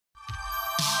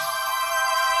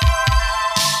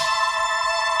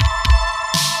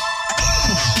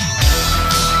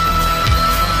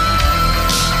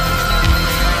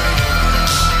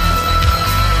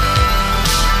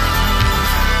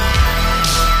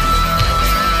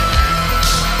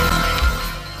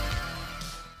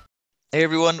Hey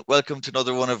everyone, welcome to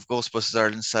another one of Ghostbusters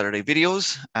Ireland Saturday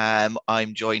videos.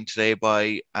 I'm joined today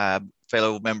by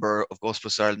fellow member of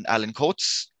Ghostbusters Ireland, Alan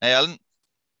Coates. Hey Alan,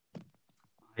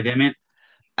 Hi, Damien.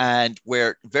 and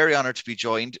we're very honoured to be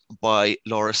joined by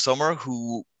Laura Summer,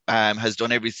 who has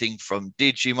done everything from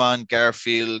Digimon,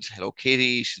 Garfield, Hello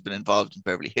Kitty. She's been involved in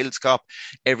Beverly Hills Cop,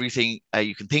 everything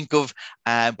you can think of.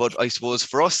 But I suppose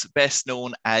for us, best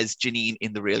known as Janine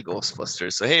in the Real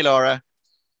Ghostbusters. So hey Laura,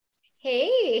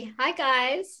 Hey, hi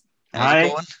guys. how's it Hi.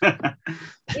 going?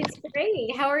 It's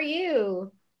great. How are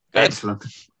you? Good, Excellent.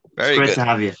 It's very great good. to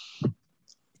have you.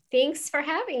 Thanks for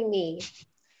having me.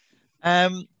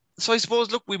 Um, so I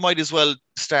suppose, look, we might as well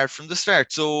start from the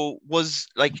start. So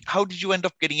how did you end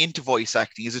up getting into voice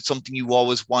acting? Is it something you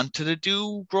always wanted to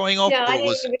do growing up, No, I or didn't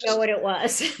was it even know just, what it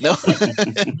was. no?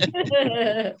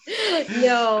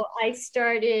 No,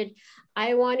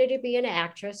 I wanted to be an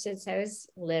actress since I was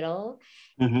little.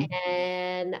 Hmm.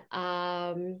 And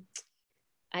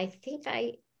I think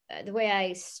the way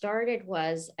I started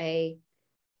was I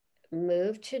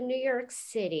moved to New York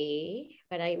City,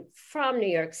 but I'm from New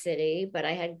York City, but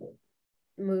I had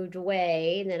moved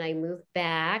away and then I moved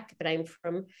back, but I'm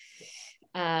from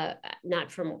not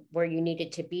from where you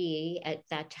needed to be at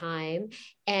that time.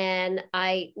 And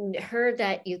I heard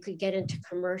that you could get into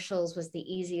commercials was the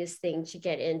easiest thing to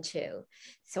get into.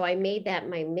 So I made that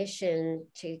my mission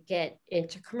to get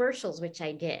into commercials, which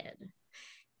I did.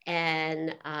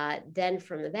 And then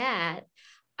from that,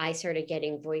 I started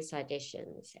getting voice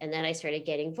auditions, and then I started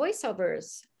getting voiceover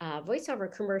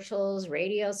commercials,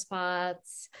 radio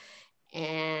spots,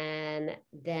 and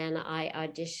then I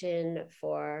auditioned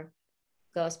for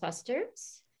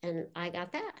Ghostbusters, and I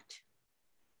got that.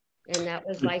 And that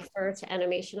was my first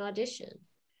animation audition.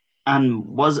 And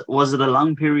was it a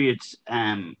long period?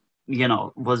 You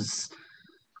know, was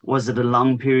it a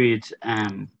long period?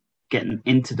 Getting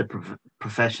into the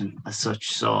profession as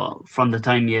such. So from the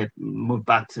time you moved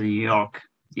back to New York,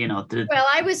 did it Well,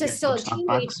 I was get still a much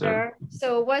knockbacks or? teenager,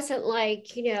 so it wasn't like,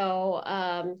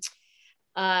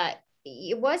 uh,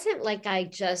 it wasn't like I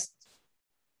just,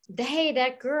 hey,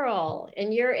 that girl,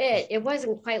 and you're it. It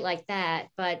wasn't quite like that,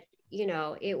 but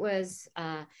it was.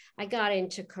 I got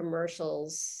into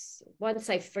commercials once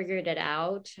I figured it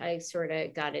out. I sort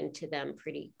of got into them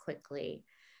pretty quickly,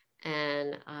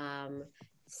 and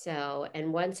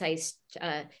and once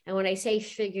and when I say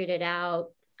figured it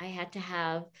out, I had to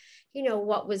have,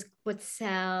 what would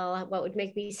sell, what would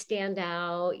make me stand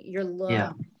out, your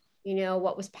Yeah. look,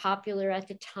 what was popular at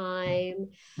the time.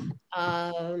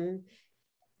 Um,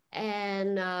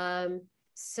 and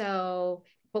so,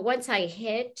 but once I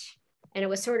hit, and it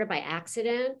was sort of by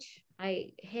accident,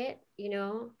 I hit,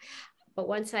 but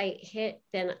once I hit,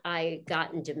 then I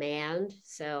got in demand.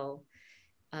 So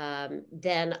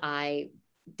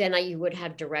then you would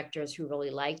have directors who really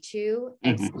liked you.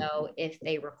 And Hmm. so if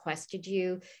they requested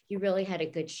you, you really had a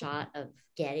good shot of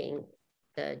getting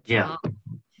the Yeah. job,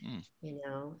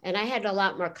 and I had a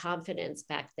lot more confidence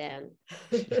back then.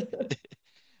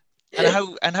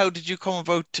 And how did you come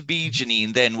about to be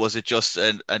Janine then? Was it just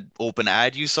an open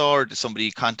ad you saw, or did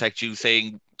somebody contact you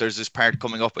saying there's this part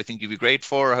coming up I think you'd be great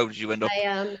for? Or how did you end up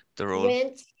I the role?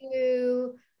 went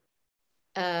to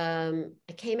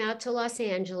I came out to Los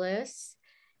Angeles,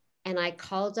 and I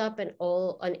called up an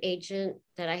agent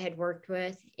that I had worked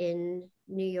with in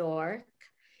New York,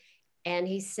 and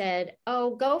he said,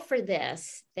 "Oh, go for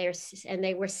this." I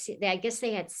guess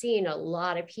they had seen a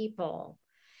lot of people,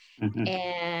 Hmm.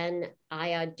 and I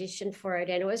auditioned for it,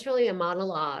 and it was really a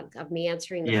monologue of me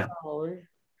answering the Yeah. phone.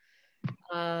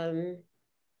 Um,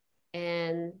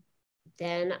 and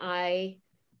then I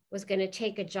was going to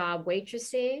take a job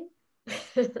waitressing.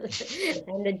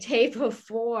 And the day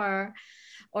before,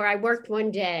 or I worked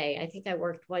one day, I think I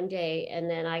worked one day, and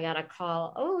then I got a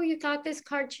call. Oh, you got this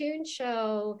cartoon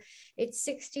show. It's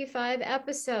 65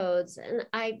 episodes. And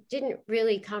I didn't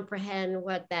really comprehend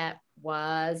what that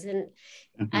was. And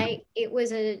Hmm. I, it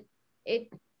was a, it,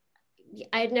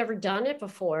 I had never done it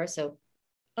before. So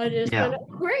I just Yeah. went, "Oh,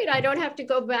 great. I don't have to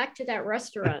go back to that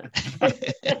restaurant."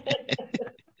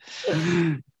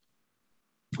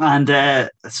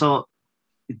 And so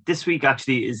this week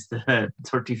actually is the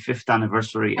 35th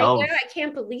anniversary I know, of. I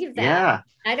can't believe that. Yeah,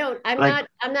 I don't, like.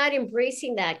 I'm not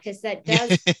embracing that, because that does,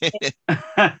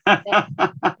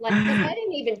 like, because I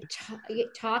didn't even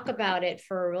talk about it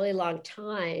for a really long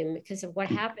time because of what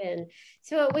happened.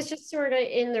 So it was just sort of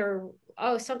in there,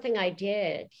 oh, something I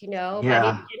did, but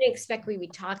Yeah, didn't expect we'd be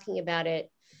talking about it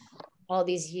all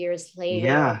these years later,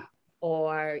 yeah,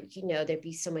 or, there'd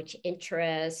be so much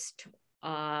interest.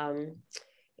 Um,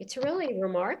 it's really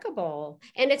remarkable.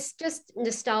 And it's just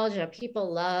nostalgia.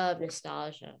 People love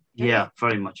nostalgia. Yeah,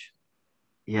 very much.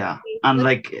 Yeah. And Look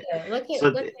like, at you. so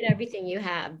Look at everything you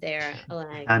have there,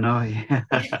 Elaine. I know, yeah.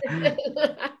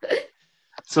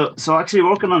 So actually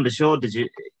working on the show, did you,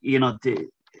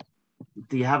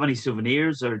 do you have any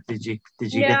souvenirs, or did you get to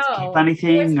keep No,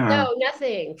 anything, or? no,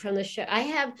 nothing from the show. I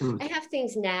have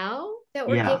things now that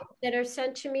were Yeah. given that are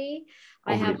sent to me.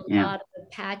 I Oh, have a yeah. lot of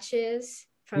patches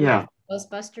from Yeah.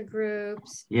 Ghostbuster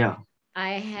groups. Yeah.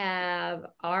 I have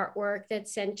artwork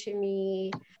that's sent to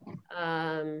me,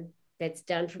 that's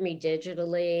done for me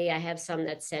digitally. I have some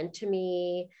that's sent to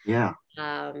me. Yeah.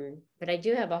 But I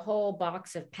do have a whole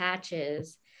box of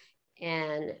patches,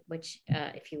 and which,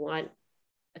 if you want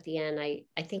at the end, I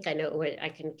think I know where I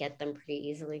can get them pretty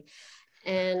easily.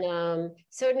 And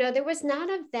so no, there was none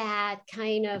of that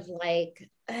kind of like,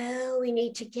 oh, we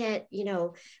need to get, we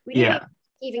didn't Yeah.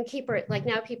 even keep it. Like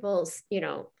now people,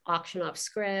 auction off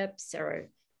scripts or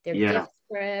their Yeah. gift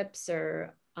scripts,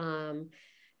 or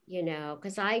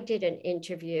because I did an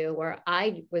interview where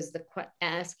I was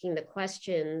asking the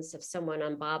questions of someone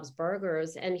on Bob's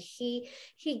Burgers, and he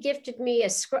gifted me a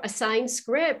signed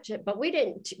script, but we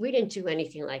didn't do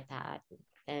anything like that.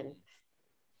 And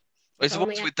I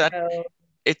suppose with that,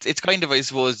 it's kind of, I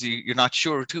suppose you're not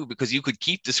sure too, because you could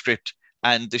keep the script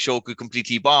and the show could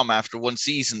completely bomb after one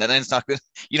season, and then it's not good.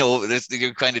 You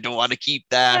kind of don't want to keep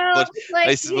that, but like,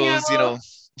 I suppose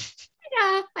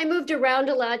yeah, I moved around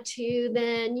a lot too.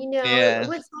 Then Yeah.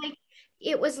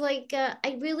 it was like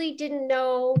I really didn't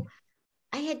know.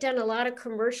 I had done a lot of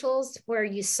commercials where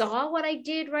you saw what I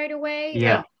did right away.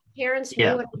 Yeah. Like parents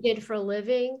knew what I did for a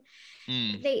living.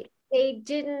 They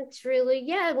didn't really,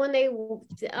 when they,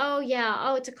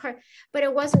 it's a car, but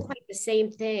it wasn't quite the same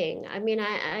thing. I mean,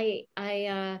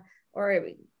 or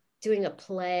doing a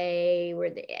play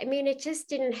where it just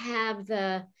didn't have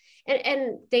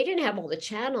and they didn't have all the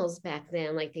channels back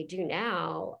then like they do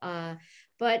now.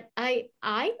 But I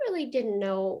really didn't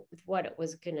know what it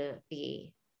was gonna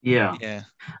be. Yeah. Yeah.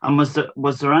 And was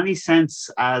there any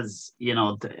sense, as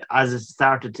as it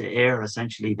started to air,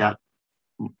 essentially, that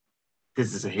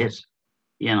this is a hit?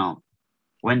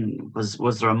 When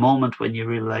was there a moment when you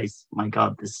realized, my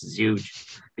God, this is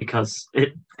huge? Because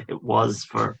it was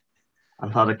for a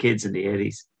lot of kids in the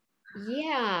 80s.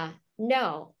 Yeah,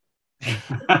 no.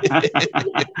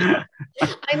 I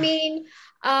mean,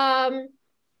 I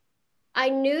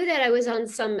knew that I was on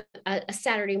a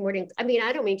Saturday morning. I mean,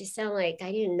 I don't mean to sound like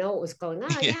I didn't know what was going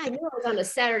on. Yeah, I knew I was on a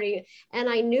Saturday, and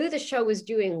I knew the show was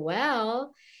doing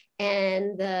well,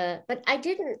 but I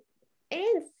didn't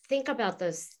think about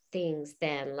those things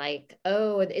then. Like,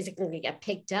 oh, is it going to get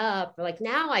picked up? Like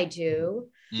now I do.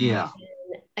 Yeah.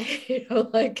 And,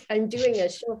 like I'm doing a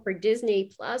show for Disney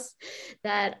Plus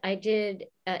that I did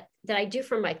that I do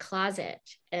from my closet,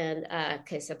 and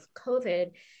because of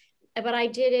COVID. But I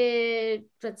did it,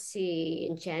 let's see,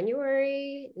 in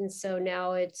January. And so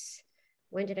now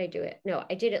when did I do it? No,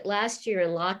 I did it last year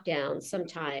in lockdown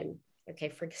sometime.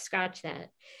 Okay, scratch that.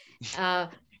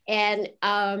 And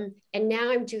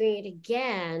now I'm doing it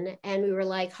again. And we were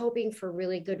like hoping for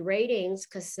really good ratings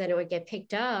because then it would get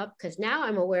picked up. Because now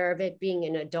I'm aware of it being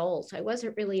an adult. I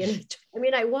wasn't really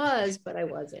I was, but I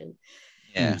wasn't.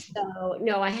 Yeah. So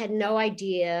no, I had no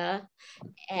idea.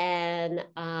 And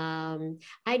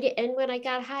I did, and when I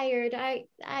got hired, I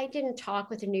didn't talk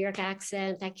with a New York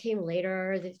accent. That came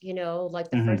later, like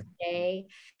the first day.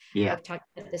 Yeah. I've talked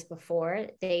about this before.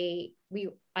 I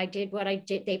did what I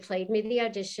did. They played me the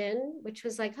audition, which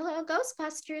was like, "Hello,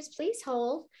 Ghostbusters, please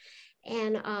hold."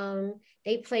 And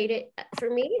they played it for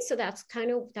me. So that's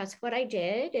what I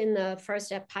did in the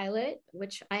first pilot,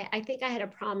 which I think I had a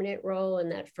prominent role in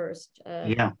that first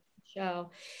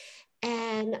show.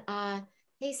 And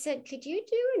they said, "Could you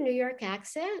do a New York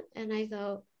accent?" And I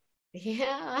go,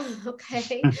 "Yeah,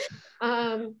 okay."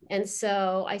 And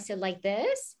so I said, like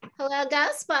this, "Hello,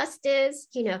 Ghostbusters,"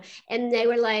 and they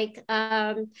were like,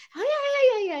 "Oh,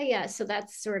 yeah. So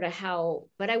that's sort of how,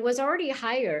 but I was already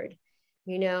hired,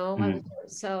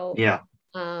 so, yeah.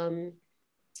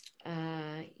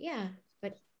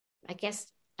 But I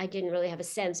guess I didn't really have a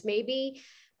sense. Maybe,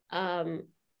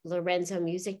 Lorenzo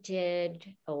Music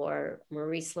did, or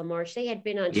Maurice LaMarche. They had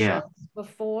been on shows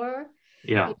before.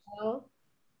 Yeah.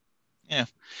 Yeah.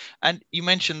 And you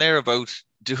mentioned there about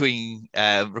doing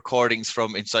recordings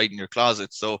from inside in your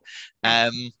closet. So,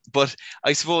 but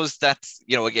I suppose that's,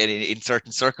 again, in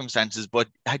certain circumstances, but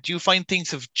do you find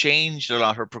things have changed a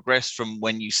lot or progressed from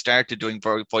when you started doing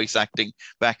voice acting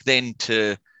back then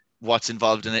to what's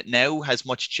involved in it now? Has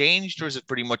much changed, or is it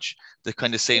pretty much the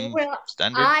kind of same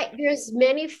standard? There's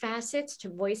many facets to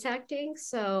voice acting.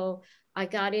 So I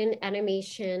got in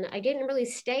animation. I didn't really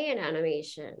stay in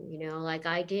animation, like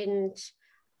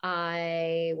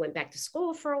I went back to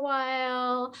school for a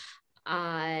while.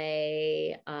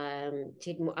 I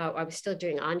I was still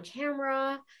doing on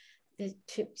camera.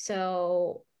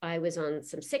 So I was on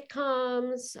some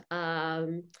sitcoms,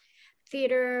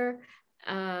 theater,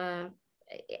 and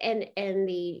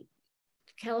the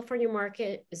California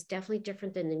market is definitely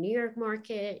different than the New York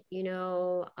market,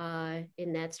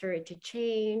 and that started to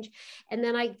change. And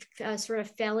then I sort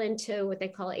of fell into what they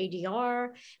call ADR,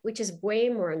 which is way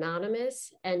more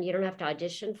anonymous and you don't have to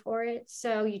audition for it.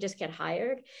 So you just get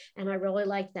hired. And I really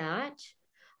like that.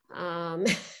 I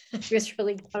was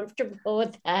really comfortable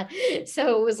with that.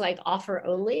 So it was like offer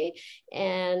only.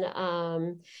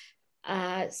 And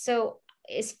so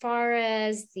as far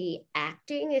as the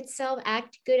acting itself,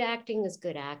 good acting is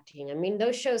good acting. I mean,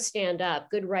 those shows stand up.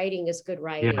 Good writing is good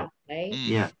writing, right?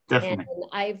 Yeah, definitely. And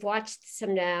I've watched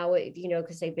some now,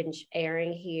 because they've been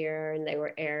airing here and they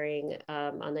were airing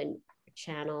on the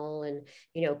channel, and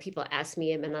people ask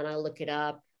me and then I'll look it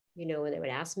up, when they would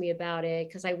ask me about it,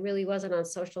 because I really wasn't on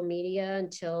social media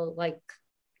until like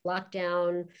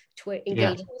lockdown,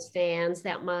 engaging with fans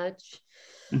that much.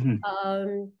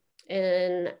 Mm-hmm.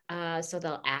 And so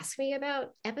they'll ask me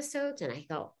about episodes and I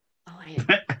go, oh,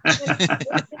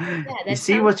 you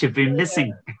see what you've been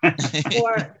missing.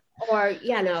 or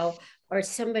or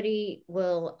somebody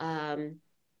will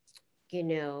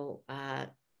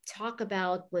talk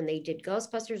about when they did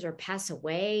Ghostbusters or pass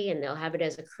away, and they'll have it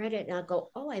as a credit, and I'll go,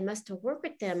 oh, I must have worked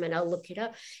with them, and I'll look it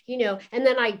up, and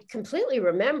then I completely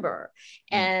remember.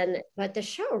 But the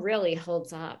show really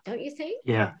holds up, don't you think?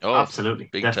 Yeah, absolutely,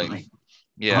 big definitely. Time.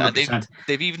 Yeah, 100%. and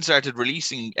they've even started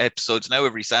releasing episodes now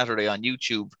every Saturday on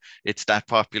YouTube. It's that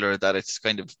popular that it's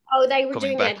kind of they were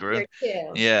doing that here too.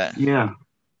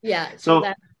 Yeah. So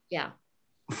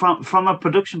from a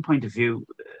production point of view,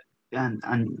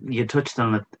 and you touched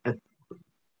on it,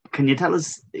 can you tell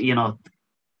us,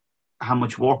 how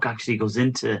much work actually goes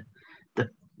into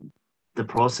the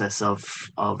process of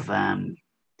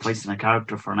voicing a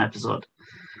character for an episode?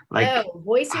 Like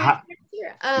voicing a character.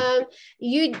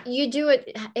 You do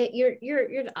it.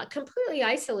 You're completely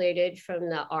isolated from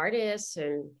the artists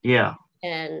and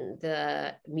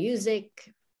the music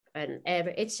and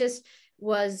it's just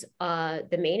was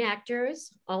the main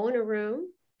actors all in a room.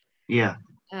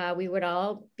 We would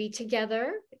all be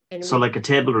together, and so like a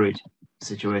table read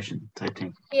situation type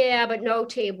thing. Yeah, but no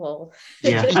table.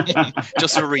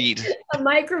 Just a read. A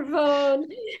microphone,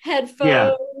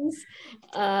 headphones,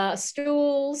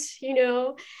 stools,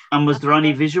 And was there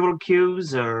any visual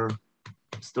cues or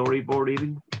storyboard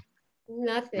even?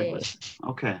 Nothing.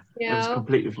 Okay. It was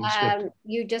completely from script.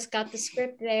 You just got the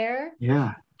script there.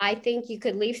 Yeah. I think you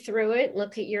could leaf through it,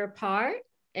 look at your part,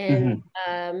 and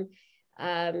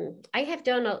I have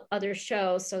done other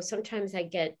shows, so sometimes I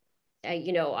get,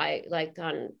 I like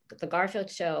on the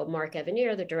Garfield show, Mark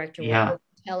Evanier, the director, would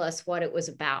tell us what it was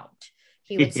about.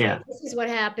 He would say, this is what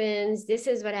happens, this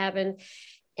is what happened,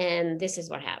 and this is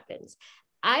what happens.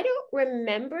 I don't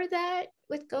remember that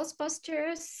with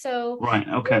Ghostbusters. So right,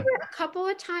 okay. We were a couple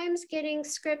of times getting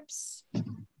scripts.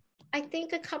 I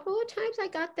think a couple of times I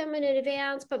got them in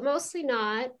advance, but mostly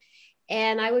not.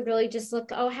 And I would really just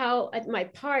look, how at my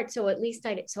part. So at least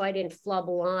I didn't flub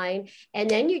a line. And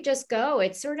then you just go.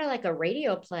 It's sort of like a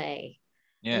radio play.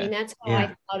 Yeah. I mean, that's how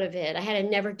I thought of it. I had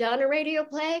never done a radio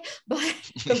play,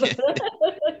 but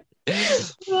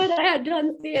but I had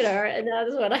done theater, and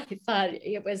that's what I thought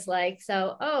it was like.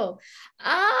 So,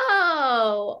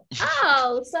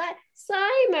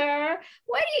 Simer,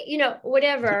 what do you,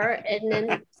 whatever. And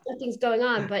then something's going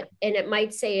on, and it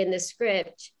might say in the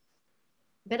script,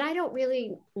 but I don't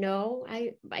really know.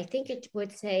 I think it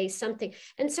would say something.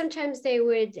 And sometimes they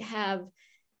would have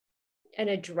an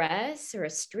address or a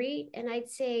street, and I'd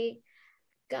say,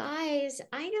 guys,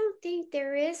 I don't think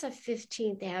there is a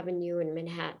 15th Avenue in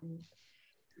Manhattan.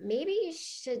 Maybe you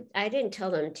should. I didn't tell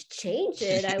them to change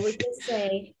it. I would just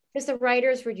say, because the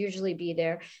writers would usually be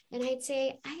there, and I'd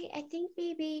say, I think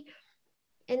maybe,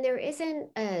 and there isn't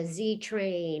a Z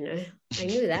train. I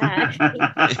knew that.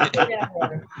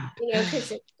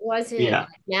 Because it wasn't. Yeah.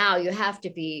 Now you have to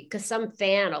be, because some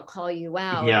fan will call you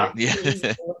out. Yeah.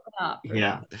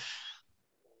 Yeah.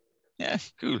 Yeah,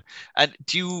 cool. And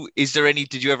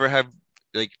did you ever have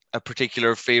like a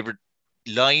particular favorite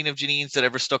line of Janine's that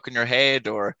ever stuck in your head,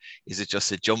 or is it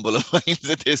just a jumble of lines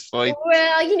at this point?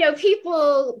 Well,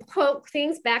 people quote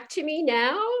things back to me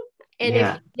now, And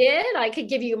if you did, I could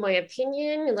give you my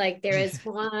opinion. Like there is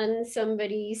one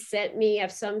somebody sent me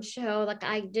of some show, like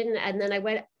I didn't, and then I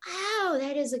went, "Oh,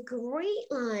 that is a great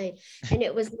line." And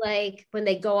it was like when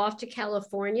they go off to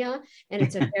California, and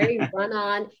it's a very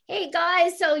run-on, "Hey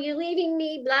guys, so you're leaving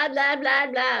me, blah blah blah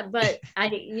blah." But I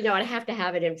have to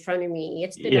have it in front of me.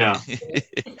 It's been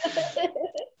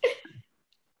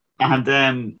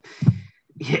and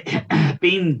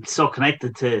being so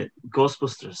connected to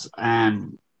Ghostbusters, are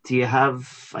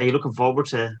you looking forward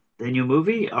to the new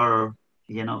movie, or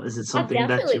is it something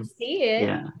that you see it?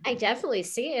 Yeah, I definitely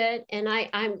see it, and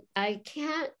I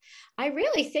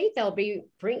really think they'll be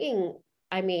bringing.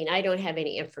 I mean, I don't have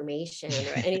any information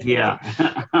or anything.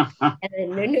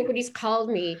 And nobody's called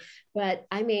me, but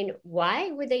I mean, why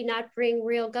would they not bring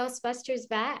Real Ghostbusters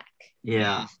back?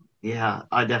 Yeah,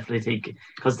 I definitely think,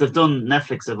 because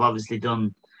Netflix have obviously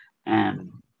done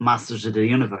Masters of the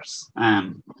Universe,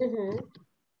 and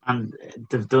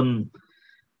they've done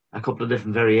a couple of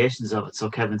different variations of it. So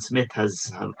Kevin Smith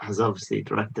has obviously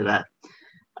directed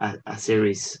a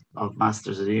series of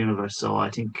Masters of the Universe. So I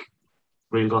think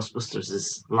Real Ghostbusters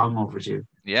is long overdue.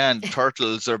 Yeah, and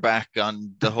Turtles are back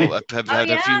on the whole. Have had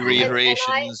a few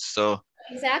reiterations. So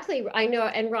exactly, I know.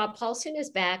 And Rob Paulson is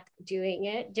back doing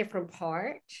it, different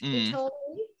part. He told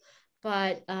me,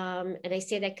 but and I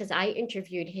say that because I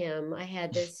interviewed him. I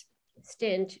had this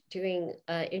stint doing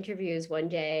interviews one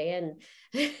day, and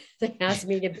they asked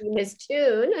me to be Miss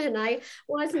Toon, and I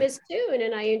was Miss Toon,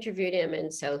 and I interviewed him,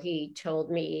 and so he told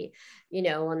me,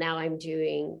 well, now I'm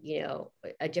doing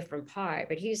a different part,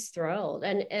 but he's thrilled,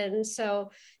 and so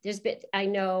I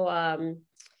know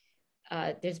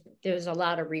there's a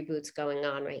lot of reboots going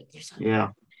on, right?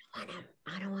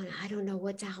 I don't know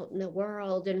what's out in the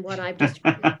world and what I've just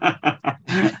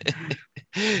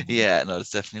yeah, no,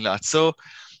 it's definitely a lot. So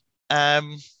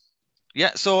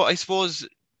so I suppose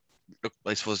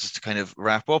just to kind of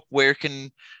wrap up, where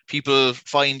can people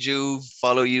find you,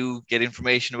 follow you, get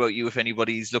information about you if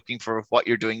anybody's looking for what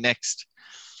you're doing next?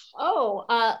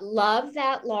 Love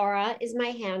That Laura is my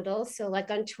handle. So like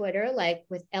on Twitter, like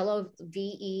with LOVE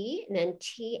and then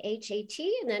THAT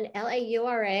and then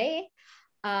LAURA.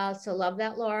 So Love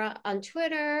That Laura on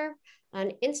Twitter,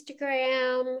 on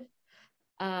Instagram,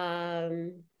 I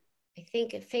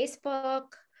think at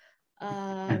Facebook.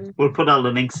 We'll put all the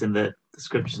links in the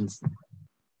descriptions.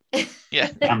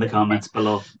 And the comments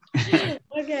below.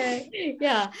 Okay.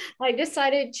 Yeah. I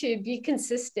decided to be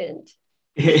consistent.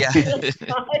 You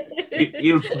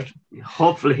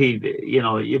hopefully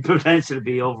you potentially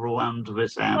be overwhelmed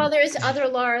with well, there's other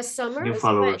Laura Summers, new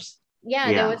followers.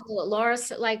 There was Laura,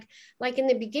 like in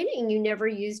the beginning you never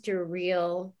used your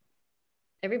real,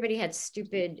 everybody had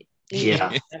stupid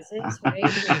addresses, right?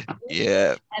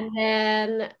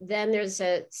 And then there's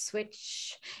a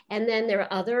switch, and then there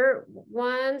are other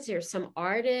ones. There's some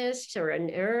artists or a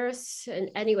nurse,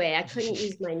 and anyway, I couldn't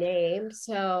use my name,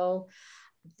 so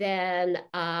then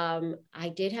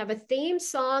I did have a theme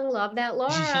song, Love That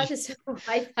Laura. So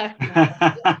I thought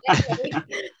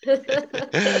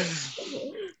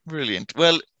brilliant.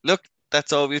 Well, look,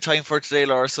 that's all we have time for today,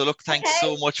 Laura. So look, thanks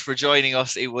so much for joining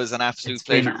us. It was an absolute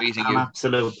pleasure meeting you. An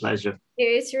absolute pleasure.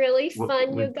 It was really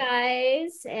fun, you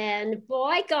guys. And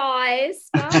bye, guys.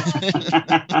 Bye.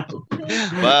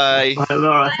 Bye. Bye,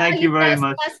 Laura. Thank you very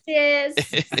much. See you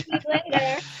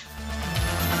later.